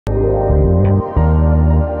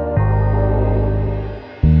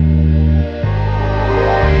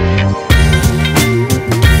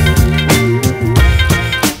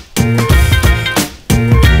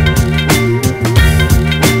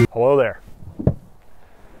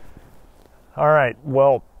All right,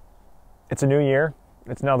 well, it's a new year.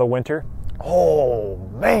 It's now the winter. Oh,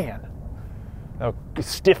 man. A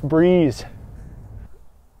stiff breeze.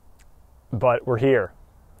 But we're here,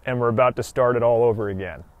 and we're about to start it all over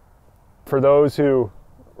again. For those who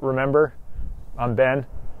remember, I'm Ben.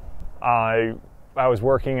 I was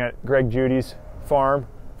working at Greg Judy's farm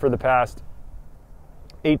for the past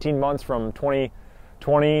 18 months from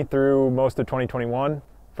 2020 through most of 2021.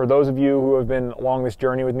 For those of you who have been along this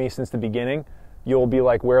journey with me since the beginning, you'll be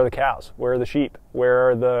like, where are the cows? Where are the sheep?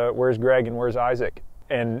 Where's Greg and where's Isaac?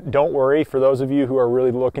 And don't worry, for those of you who are really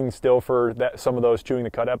looking still for some of those Chewing the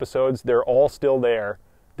Cud episodes, they're all still there.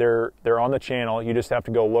 They're on the channel. You just have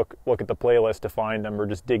to go look at the playlist to find them or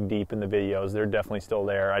just dig deep in the videos. They're definitely still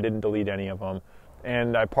there. I didn't delete any of them.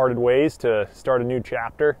 And I parted ways to start a new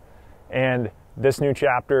chapter. And this new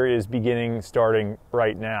chapter is starting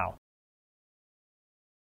right now.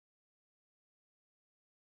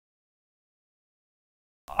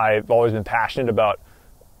 I've always been passionate about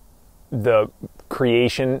the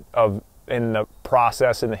creation of, and the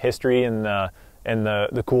process and the history and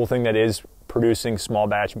the cool thing that is producing small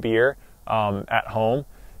batch beer at home.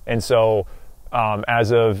 And so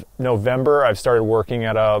as of November, I've started working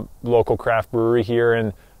at a local craft brewery here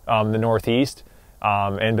in the Northeast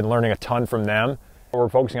and been learning a ton from them. We're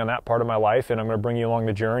focusing on that part of my life, and I'm going to bring you along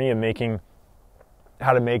the journey of making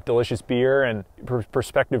how to make delicious beer and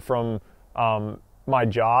perspective from my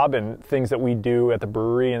job and things that we do at the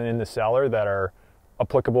brewery and in the cellar that are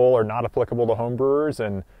applicable or not applicable to home brewers,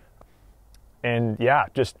 and yeah,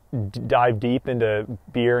 just dive deep into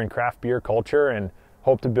beer and craft beer culture and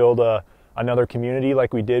hope to build another community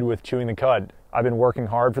like we did with Chewing the Cud. I've been working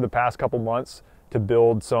hard for the past couple months to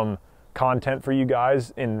build some content for you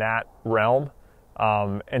guys in that realm,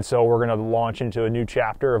 and so we're going to launch into a new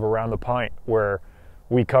chapter of Around the Pint where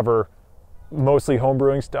we cover mostly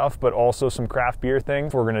homebrewing stuff, but also some craft beer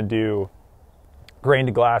things. We're gonna do grain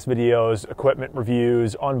to glass videos, equipment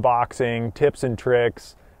reviews, unboxing, tips and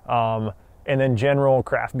tricks, and then general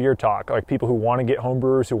craft beer talk, like people who wanna get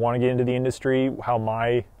homebrewers, who wanna get into the industry, how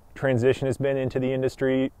my transition has been into the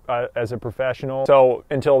industry as a professional. So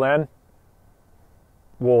until then,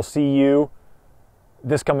 we'll see you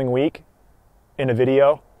this coming week in a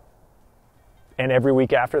video, and every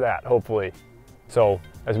week after that, hopefully. So,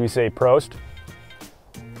 as we say, Prost.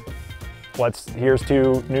 Here's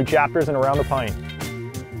to new chapters and Around the Pint.